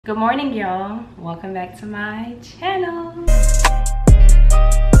Good morning, y'all. Welcome back to my channel.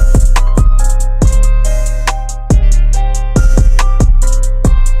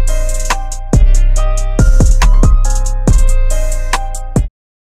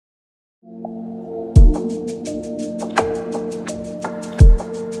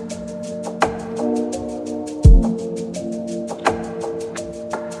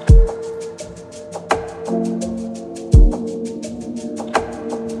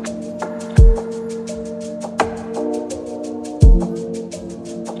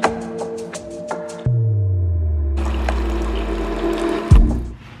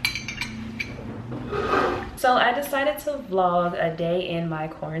 So I decided to vlog a day in my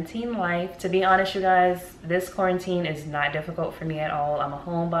quarantine life. To be honest, you guys, this quarantine is not difficult for me at all. I'm a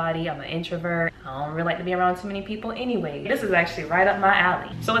homebody, I'm an introvert. I don't really like to be around too many people anyway. This is actually right up my alley.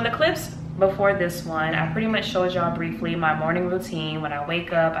 So in the clips before this one, I pretty much showed y'all briefly my morning routine. When I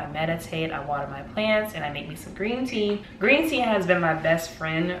wake up, I meditate, I water my plants, and I make me some green tea. Green tea has been my best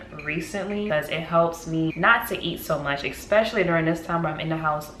friend recently because it helps me not to eat so much, especially during this time where I'm in the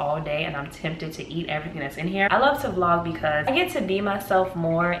house all day and I'm tempted to eat everything that's in here. I love to vlog because I get to be myself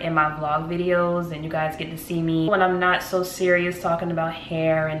more in my vlog videos, and you guys get to see me when I'm not so serious talking about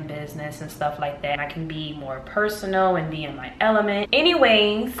hair and business and stuff like that. I can be more personal and be in my element.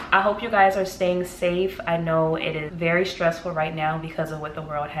 Anyways, I hope you guys are staying safe. I know it is very stressful right now because of what the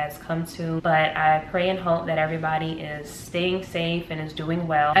world has come to, but I pray and hope that everybody is staying safe and is doing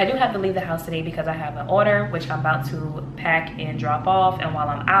well. I do have to leave the house today because I have an order which I'm about to pack and drop off, and while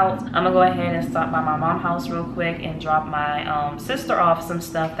I'm out, I'm gonna go ahead and stop by my mom's house real quick and drop my sister off some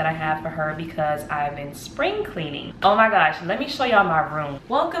stuff that I have for her because I've been spring cleaning. Oh my gosh, let me show y'all my room.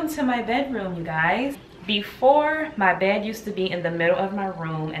 Welcome to my bedroom, you guys. Before, my bed used to be in the middle of my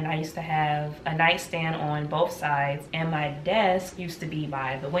room, and I used to have a nightstand on both sides, and my desk used to be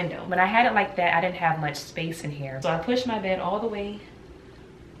by the window. When I had it like that, I didn't have much space in here. So I pushed my bed all the way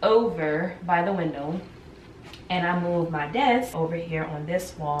over by the window, and I moved my desk over here on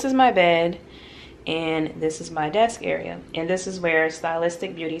this wall. This is my bed, and this is my desk area, and this is where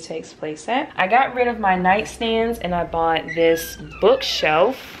stylistic beauty takes place at. I got rid of my nightstands and I bought this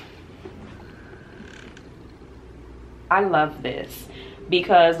bookshelf. I love this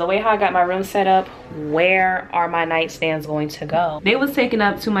because the way how I got my room set up, where are my nightstands going to go? They was taking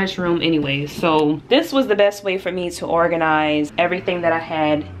up too much room anyway, so this was the best way for me to organize everything that I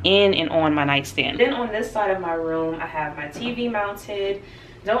had in and on my nightstand. Then on this side of my room, I have my TV mounted.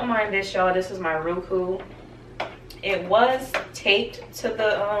 Don't mind this, y'all. This is my Roku. It was taped to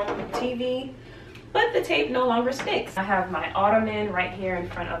the TV, but the tape no longer sticks. I have my ottoman right here in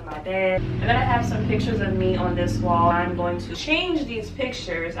front of my bed. And then I have some pictures of me on this wall. I'm going to change these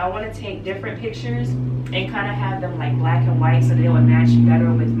pictures. I want to take different pictures and kind of have them like black and white so they would match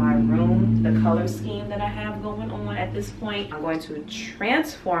better with my room, the color scheme that I have going on at this point. I'm going to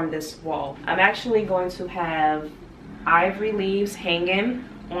transform this wall. I'm actually going to have ivory leaves hanging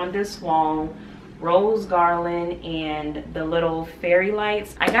on this wall, rose garland, and the little fairy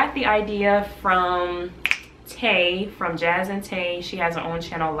lights. I got the idea from Tay, from Jazz and Tay. She has her own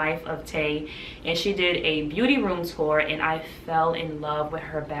channel, Life of Tay, and she did a beauty room tour, and I fell in love with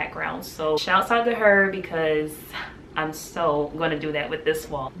her background. So shouts out to her because I'm so gonna do that with this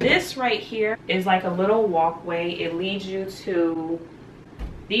wall. This right here is like a little walkway. It leads you to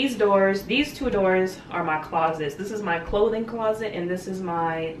these doors. These two doors are my closets. This is my clothing closet, and this is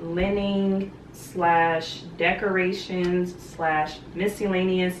my linen slash decorations slash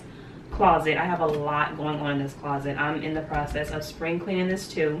miscellaneous closet. I have a lot going on in this closet. I'm in the process of spring cleaning this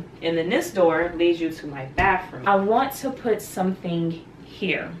too. And then this door leads you to my bathroom. I want to put something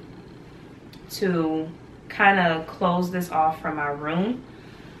here to kind of close this off from my room.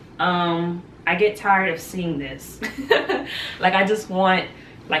 I get tired of seeing this. Like, I just want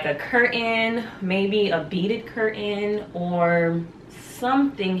like a curtain, maybe a beaded curtain or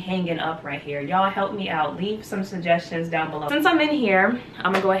something hanging up right here. Y'all help me out. Leave some suggestions down below. Since I'm in here,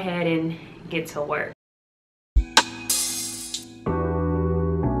 I'm gonna go ahead and get to work.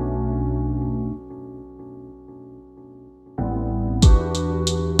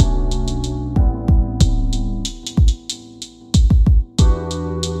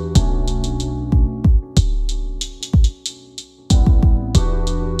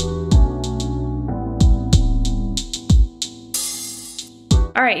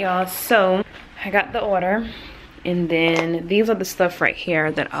 All right, y'all, so I got the order, and then these are the stuff right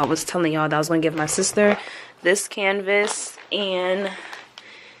here that I was telling y'all that I was gonna give my sister. This canvas and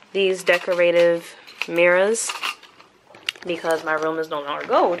these decorative mirrors because my room is no longer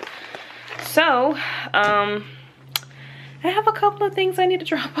gold. So I have a couple of things I need to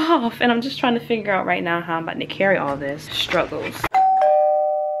drop off, and I'm just trying to figure out right now how I'm about to carry all this. Struggles.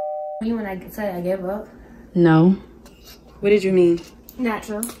 You when I said I gave up? No. What did you mean?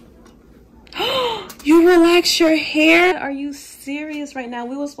 Natural. You relax your hair? Are you serious right now?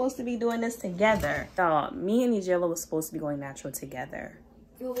 We were supposed to be doing this together. Me and Nigella was supposed to be going natural together.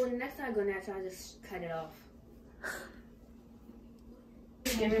 Well, when next time I go natural, I just cut it off.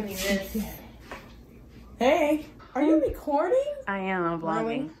 Giving me this. Hey, are you recording? I am. I'm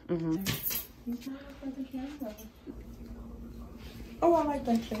vlogging. Really? Oh, I like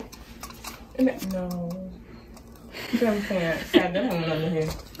that shit. No. Them pants. Got them on under here.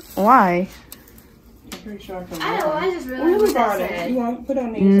 Why? I'm pretty sure I can. I know. I just realized what that said. You want to put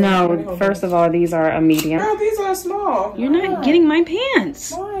on these? No. First of all, these are a medium. Girl, these are small. You're not getting my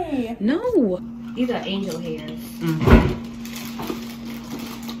pants. Why? No. These are angel hands.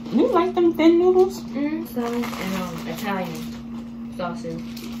 You like them thin noodles? So, and Italian sausage.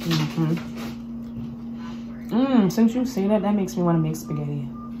 Since you say that, that makes me want to make spaghetti.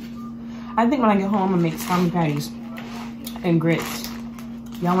 I think when I get home, I'm gonna make salmon patties and grits.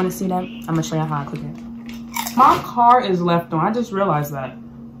 Y'all want to see that? I'm gonna show y'all how I cook it. My car is left on. I just realized that.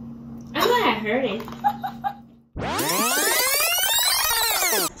 I thought I heard it.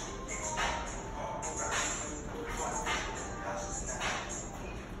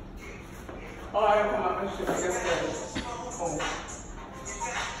 Oh, I don't come up and shit. I guess that. Oh.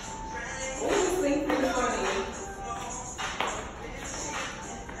 This thing pretty funny.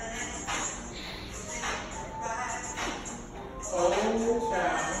 Oh,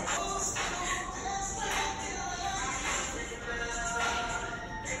 child.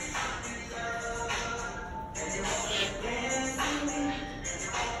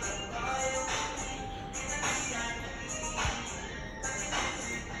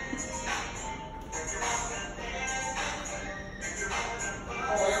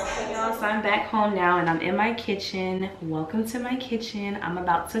 So I'm back home now and I'm in my kitchen. Welcome to my kitchen. I'm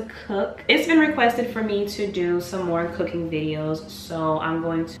about to cook. It's been requested for me to do some more cooking videos, so I'm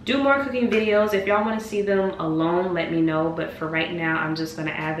going to do more cooking videos. If y'all want to see them alone, let me know, but for right now I'm just going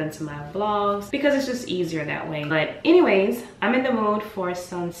to add them to my vlogs because it's just easier that way. But anyways, I'm in the mood for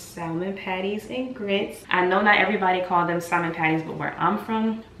some salmon patties and grits. I know not everybody call them salmon patties, but where I'm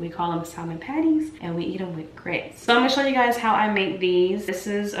from, we call them salmon patties and we eat them with grits. So I'm going to show you guys how I make these. This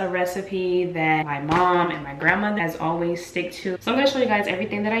is a recipe that my mom and my grandmother has always stick to. So I'm going to show you guys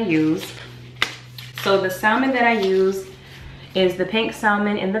everything that I use. So the salmon that I use is the pink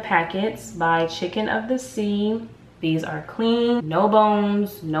salmon in the packets by Chicken of the Sea. These are clean, no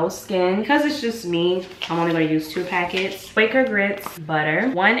bones, no skin. Because it's just me, I'm only going to use 2 packets. Quaker grits, butter,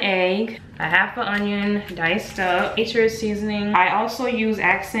 1 egg, a half an onion diced up, nature's seasoning. I also use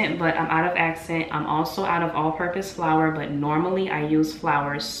accent, but I'm out of accent. I'm also out of all-purpose flour, but normally I use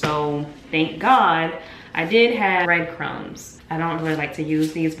flour. So thank God I did have breadcrumbs. I don't really like to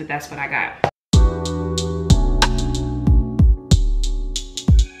use these, but that's what I got.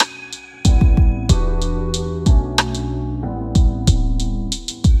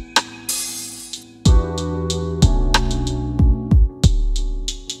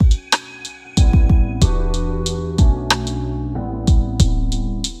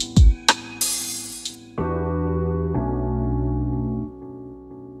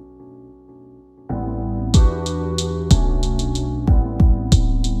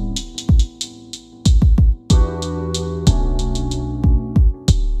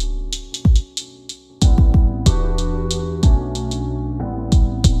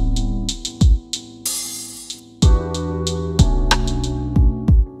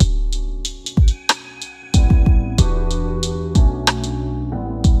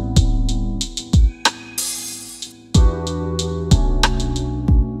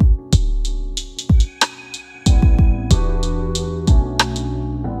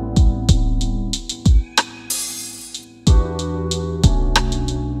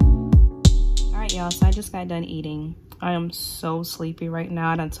 So I just got done eating. I am so sleepy right now.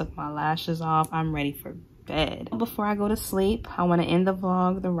 I done took my lashes off. I'm ready for bed. Before I go to sleep, I want to end the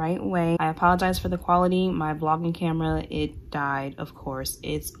vlog the right way. I apologize for the quality. My vlogging camera, it died, of course.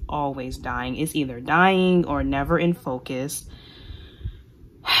 It's always dying. It's either dying or never in focus.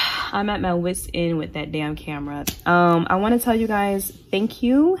 I'm at my wit's end with that damn camera. I want to tell you guys thank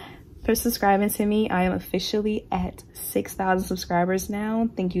you for subscribing to me. I am officially at 6,000 subscribers now.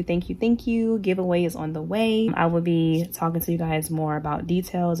 Thank you, thank you, thank you. Giveaway is on the way. I will be talking to you guys more about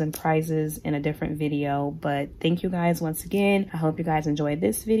details and prizes in a different video, but thank you guys once again. I hope you guys enjoyed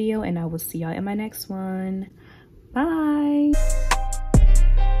this video and I will see y'all in my next one. Bye.